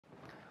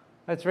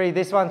Let's read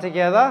this one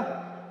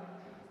together.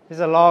 This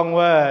is a long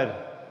word.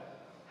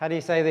 How do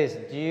you say this?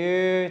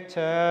 Deuteronomy.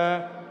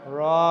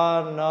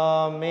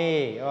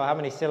 Oh, how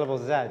many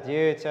syllables is that?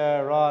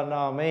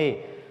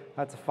 Deuteronomy.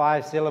 That's a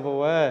 5-syllable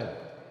word.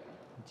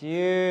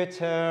 Deuteronomy.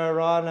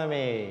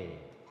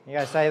 You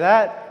guys say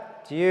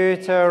that?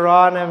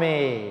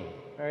 Deuteronomy.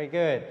 Very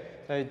good.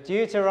 So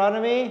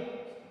Deuteronomy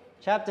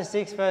chapter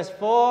 6 verse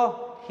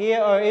 4.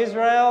 Hear, O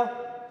Israel,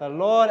 the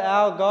Lord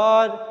our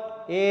God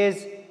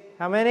is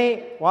how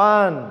many?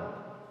 One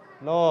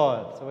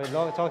Lord. So we're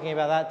talking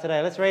about that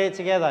today. Let's read it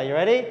together. You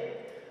ready?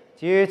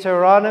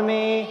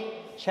 Deuteronomy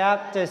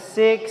chapter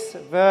 6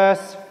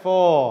 verse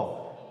 4.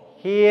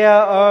 Hear,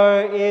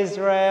 O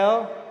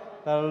Israel,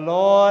 the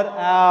Lord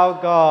our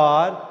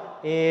God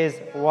is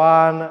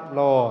one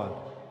Lord.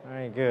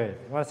 Very good.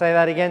 You want to say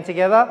that again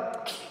together?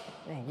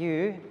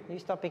 You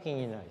stop picking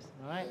your nose,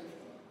 all right?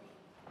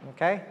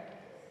 Okay?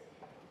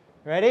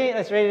 Ready?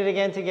 Let's read it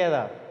again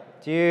together.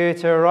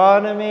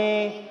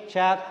 Deuteronomy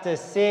chapter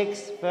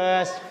 6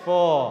 verse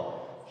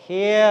 4.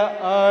 Hear,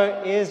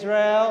 O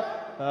Israel,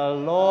 the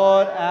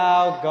Lord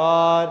our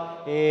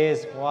God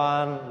is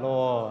one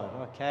Lord.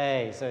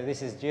 Okay, so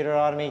this is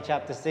Deuteronomy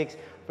chapter 6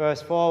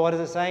 verse 4. What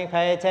is it saying?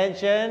 Pay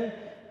attention.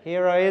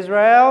 Hear, O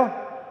Israel.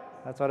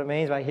 That's what it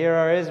means by hear,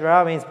 O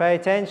Israel. It means pay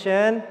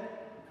attention.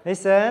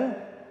 Listen.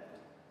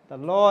 The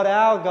Lord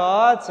our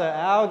God, so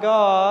our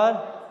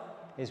God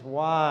is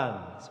one.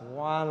 It's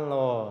one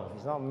Lord.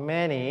 He's not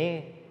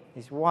many.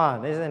 He's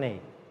one, isn't he?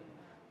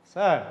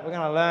 So, we're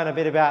going to learn a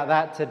bit about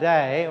that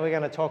today. We're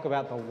going to talk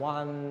about the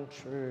one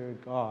true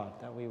God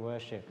that we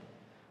worship.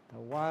 The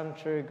one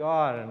true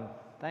God. And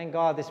thank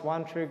God this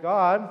one true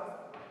God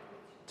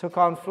took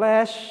on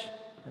flesh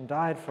and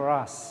died for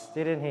us,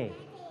 didn't he?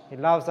 He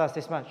loves us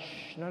this much.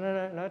 Shh,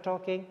 no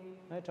talking.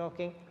 No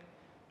talking.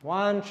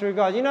 One true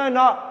God.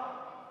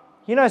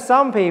 You know,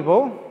 some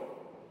people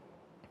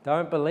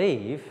don't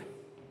believe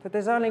that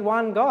there's only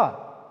one God.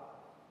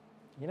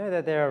 You know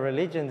that there are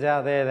religions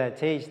out there that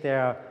teach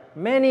there are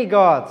many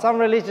gods. Some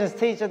religions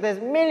teach that there's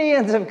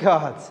millions of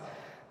gods.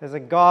 There's a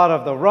God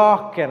of the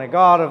rock and a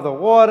God of the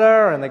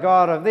water and the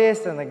God of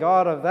this and the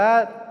God of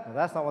that. But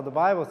that's not what the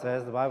Bible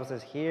says. The Bible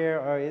says, Hear,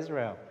 O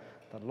Israel,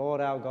 the Lord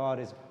our God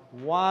is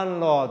one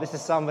Lord. This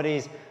is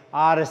somebody's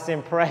artist's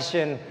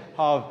impression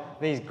of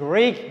these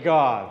Greek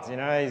gods. You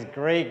know, these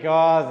Greek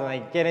gods, and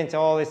they get into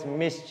all this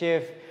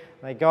mischief.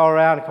 They go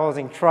around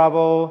causing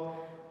trouble.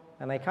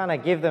 And they kind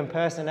of give them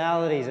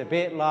personalities a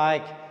bit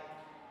like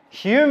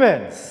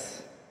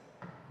humans.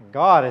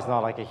 God is not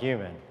like a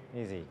human,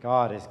 is he?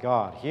 God is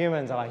God.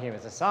 Humans are like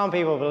humans. So some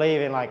people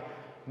believe in like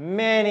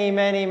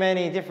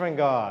many different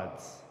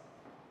gods.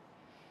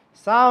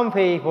 Some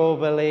people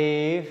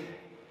believe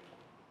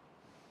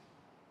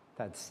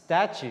that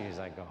statues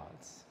are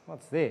gods.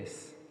 What's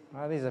this?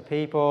 Well, these are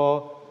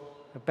people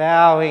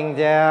bowing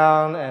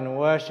down and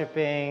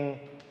worshipping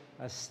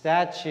a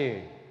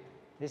statue.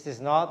 This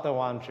is not the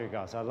one true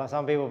God. So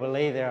some people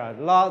believe there are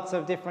lots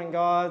of different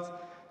gods.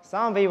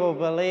 Some people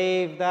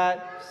believe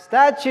that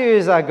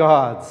statues are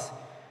gods.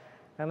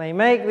 And they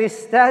make this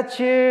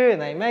statue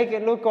and they make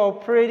it look all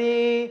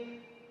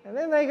pretty. And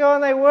then they go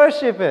and they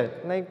worship it.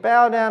 And they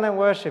bow down and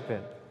worship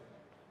it.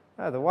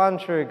 No, the one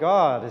true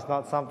God is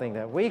not something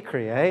that we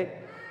create.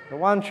 The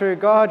one true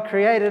God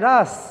created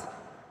us.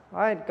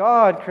 Right?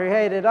 God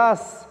created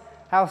us.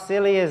 How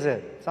silly is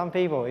it? Some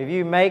people, if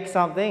you make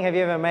something, have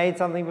you ever made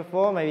something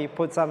before? Maybe you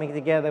put something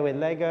together with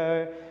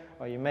Lego,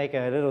 or you make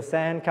a little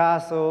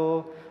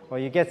sandcastle, or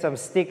you get some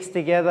sticks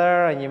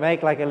together and you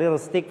make like a little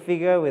stick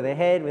figure with a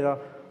head with a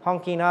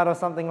honky nut or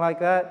something like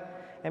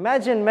that.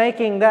 Imagine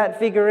making that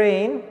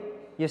figurine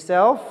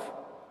yourself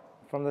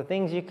from the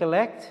things you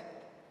collect,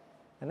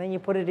 and then you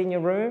put it in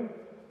your room,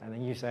 and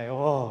then you say,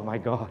 oh my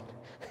God.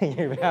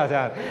 You bow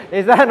down.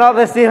 Is that not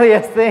the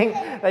silliest thing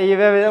that you've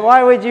ever done?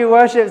 Why would you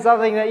worship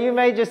something that you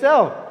made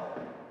yourself?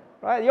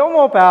 Right? You're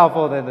more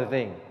powerful than the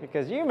thing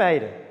because you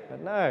made it. But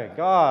no,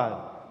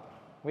 God.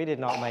 We did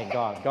not make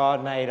God.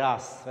 God made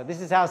us. So this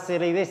is how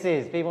silly this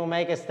is. People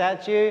make a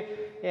statue.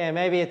 Yeah,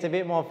 maybe it's a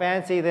bit more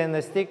fancy than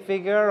the stick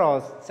figure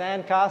or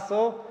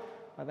sandcastle.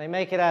 But they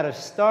make it out of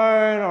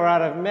stone or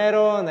out of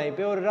metal and they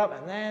build it up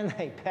and then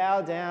they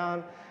bow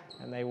down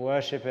and they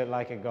worship it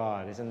like a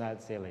god. Isn't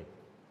that silly?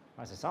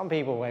 So some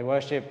people, they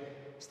worship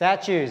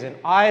statues and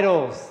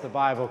idols, the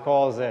Bible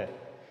calls it.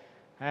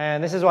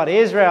 And this is what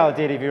Israel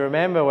did, if you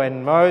remember,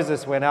 when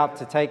Moses went up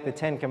to take the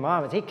 10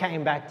 Commandments. He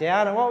came back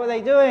down, and what were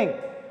they doing?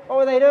 What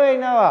were they doing,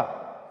 Noah?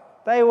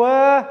 They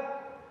were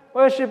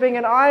worshipping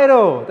an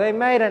idol. They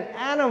made an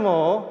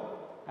animal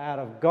out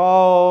of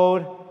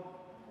gold,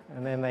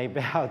 and then they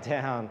bowed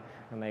down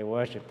and they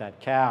worshipped that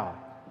cow.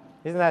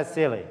 Isn't that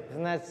silly?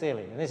 Isn't that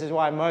silly? And this is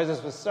why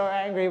Moses was so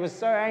angry. He was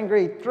so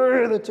angry, he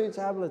threw the 2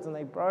 tablets and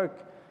they broke.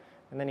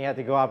 And then he had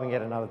to go up and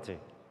get another 2.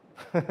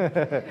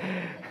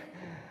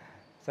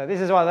 So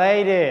this is what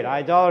they did,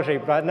 idolatry.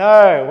 But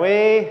no,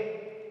 we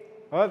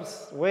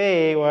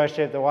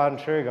worship the one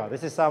true God.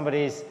 This is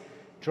somebody's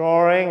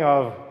drawing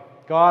of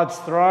God's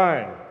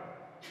throne.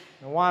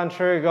 The one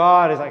true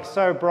God is like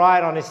so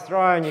bright on his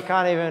throne, you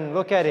can't even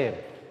look at him.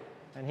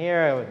 And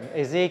here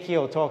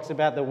Ezekiel talks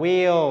about the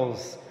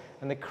wheels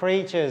and the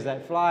creatures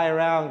that fly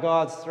around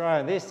God's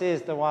throne. This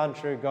is the one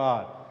true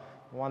God,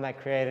 the one that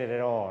created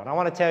it all. And I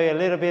want to tell you a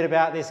little bit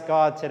about this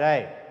God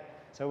today.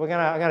 So I'm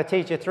going to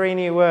teach you 3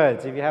 new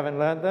words if you haven't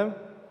learnt them.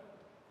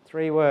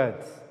 3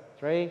 words.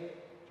 3.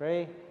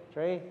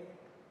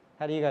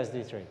 How do you guys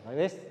do 3? Like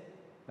this?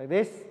 Like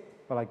this?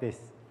 Or like this?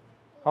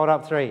 Hold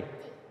up 3.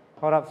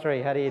 Hold up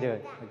 3. How do you do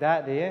it? Like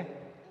that, do you?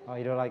 Oh,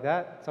 you do it like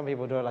that? Some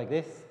people do it like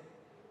this.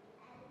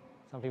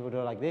 Some people do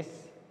it like this.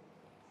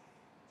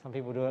 Some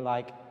people do it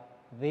like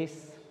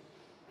this.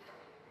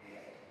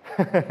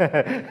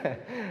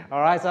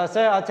 All right, so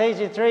I'll teach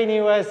you 3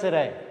 new words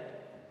today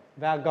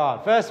about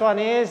God. First one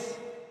is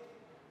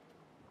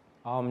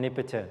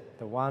omnipotent.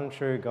 The one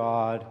true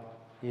God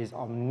is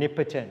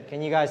omnipotent.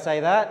 Can you guys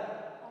say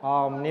that?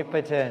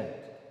 Omnipotent.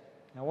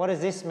 Now, what does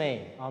this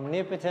mean?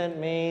 Omnipotent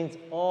means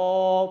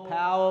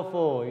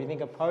all-powerful. You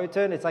think of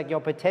potent, it's like your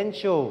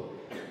potential.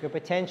 Your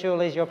potential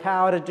is your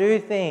power to do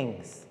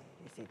things.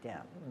 You sit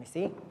down. Let me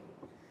see.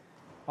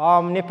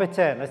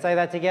 Omnipotent. Let's say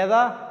that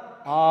together.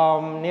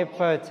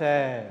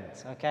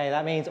 Omnipotent. Okay,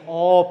 that means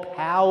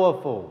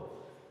all-powerful.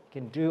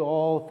 Can do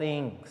all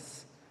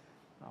things.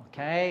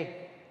 Okay,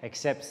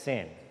 except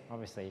sin.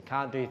 Obviously, you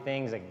can't do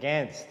things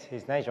against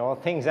his nature, all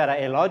things that are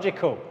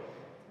illogical.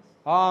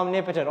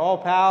 Omnipotent,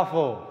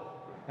 all-powerful.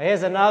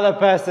 Here's another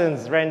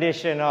person's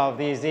rendition of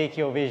the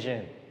Ezekiel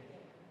vision.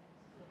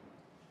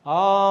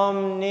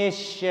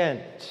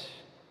 Omniscient.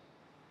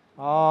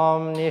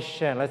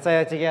 Omniscient. Let's say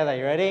that together.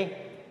 You ready?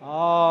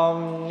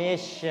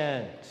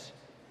 Omniscient.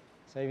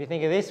 So if you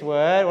think of this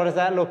word, what does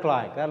that look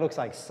like? That looks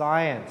like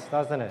science,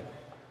 doesn't it?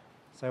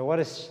 So what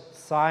does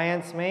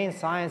science mean?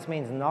 Science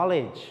means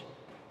knowledge.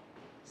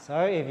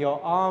 So if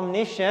you're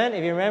omniscient,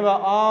 if you remember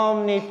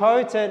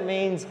omnipotent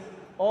means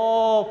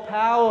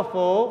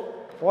all-powerful,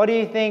 what do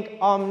you think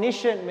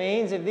omniscient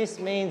means if this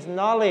means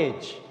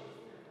knowledge?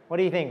 What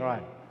do you think,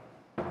 Ryan?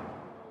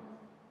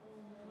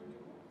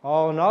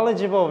 All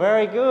knowledgeable,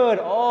 very good.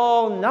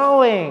 All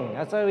knowing.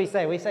 That's what we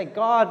say. We say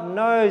God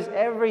knows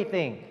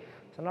everything.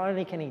 So not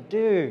only can he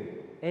do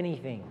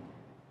anything,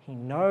 he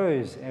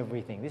knows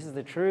everything. This is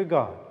the true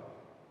God.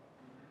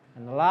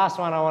 And the last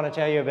one I want to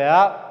tell you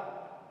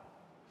about,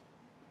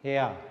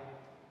 here.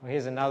 Well,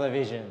 here's another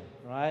vision,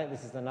 right?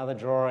 This is another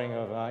drawing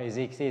of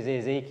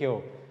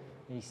Ezekiel.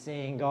 He's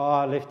seeing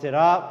God lifted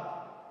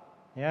up.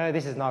 You know,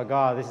 this is not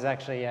God. This is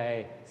actually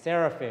a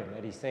seraphim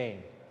that he's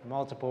seeing.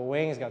 Multiple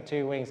wings, got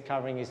 2 wings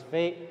covering his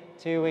feet,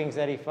 2 wings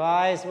that he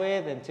flies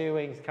with, and 2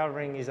 wings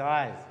covering his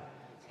eyes,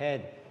 his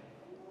head.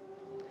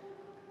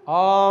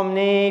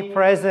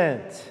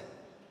 Omnipresent.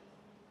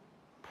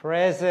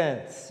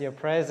 Presence, your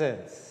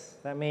presence.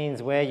 That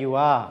means where you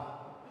are.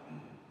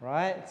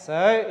 Right?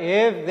 So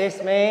if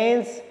this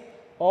means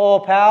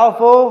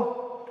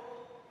all-powerful,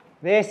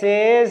 this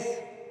is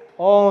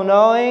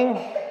all-knowing,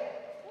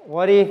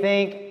 what do you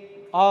think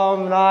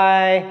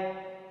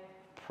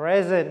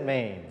omnipresent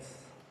means?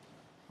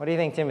 What do you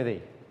think,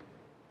 Timothy?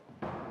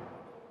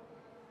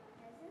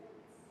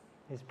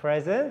 His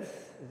presence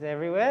is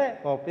everywhere.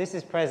 Well, this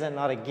is present,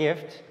 not a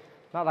gift.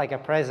 Not like a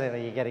present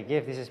that you get a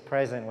gift. This is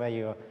present where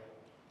you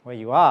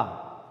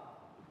are.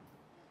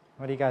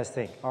 What do you guys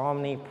think?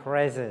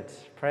 Omnipresent.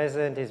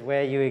 Present is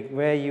where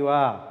you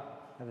are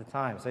at the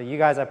time. So you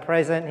guys are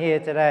present here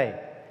today.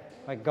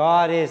 But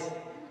God is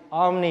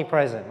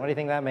omnipresent. What do you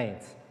think that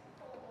means?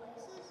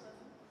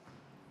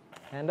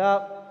 Hand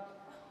up.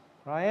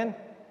 Ryan?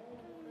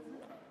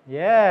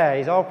 Yeah,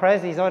 he's all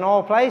present. He's in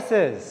all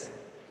places.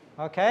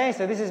 Okay,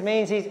 so this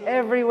means he's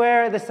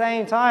everywhere at the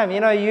same time. You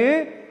know,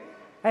 hey,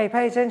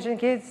 pay attention,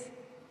 kids.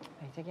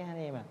 Hey, take your hand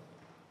here, man.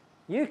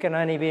 You can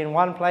only be in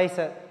one place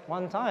at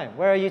one time.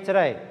 Where are you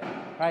today?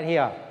 Right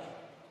here.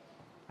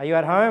 Are you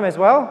at home as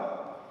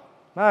well?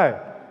 No.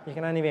 You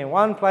can only be in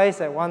one place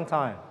at one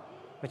time.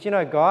 But you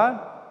know, God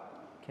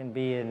can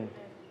be in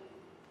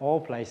all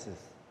places,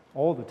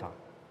 all the time.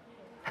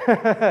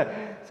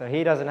 So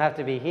he doesn't have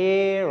to be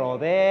here or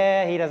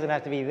there. He doesn't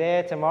have to be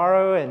there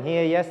tomorrow and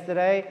here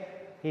yesterday.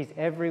 He's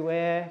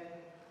everywhere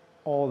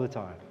all the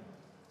time.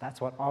 That's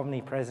what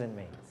omnipresent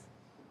means.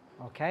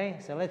 Okay,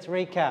 so let's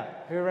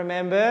recap. Who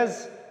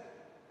remembers?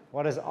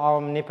 What does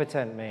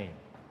omnipotent mean?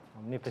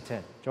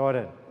 Omnipotent.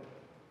 Jordan.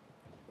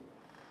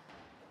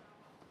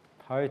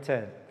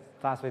 Potent.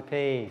 Starts with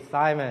P.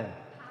 Simon.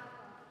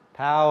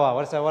 Power.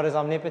 What does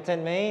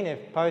omnipotent mean?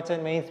 If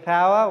potent means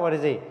power, what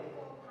is he?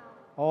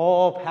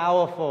 All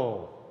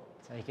powerful.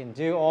 So he can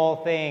do all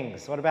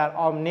things. What about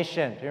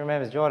omniscient? Who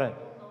remembers, Jordan?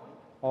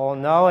 All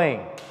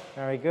knowing.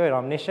 Very good.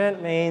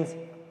 Omniscient means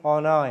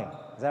all knowing.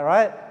 Is that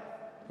right?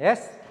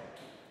 Yes?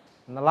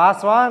 And the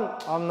last one,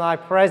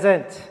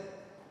 omnipresent.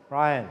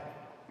 Ryan.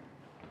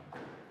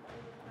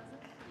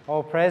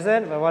 All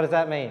present, but what does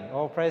that mean?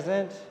 All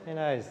present? Who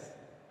knows?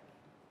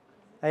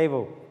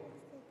 Abel.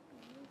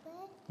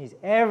 He's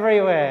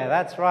everywhere.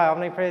 That's right.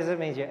 Omnipresent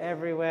means you're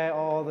everywhere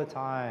all the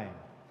time.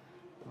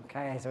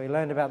 Okay, so we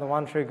learned about the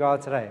one true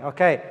God today.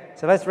 Okay,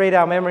 so let's read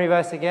our memory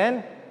verse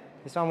again.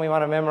 This one we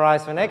want to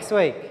memorize for next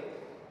week.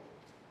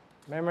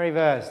 Memory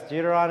verse,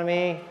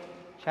 Deuteronomy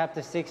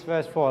chapter 6,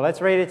 verse 4.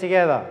 Let's read it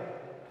together.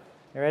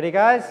 You ready,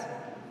 guys?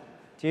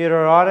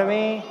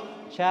 Deuteronomy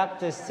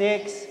chapter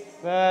 6,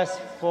 verse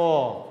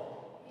 4.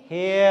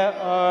 Hear,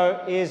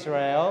 O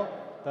Israel,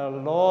 the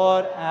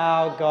Lord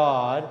our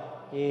God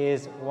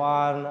is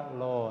one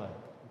Lord.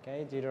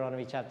 Okay,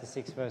 Deuteronomy chapter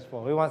 6, verse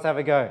 4. Who wants to have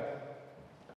a go?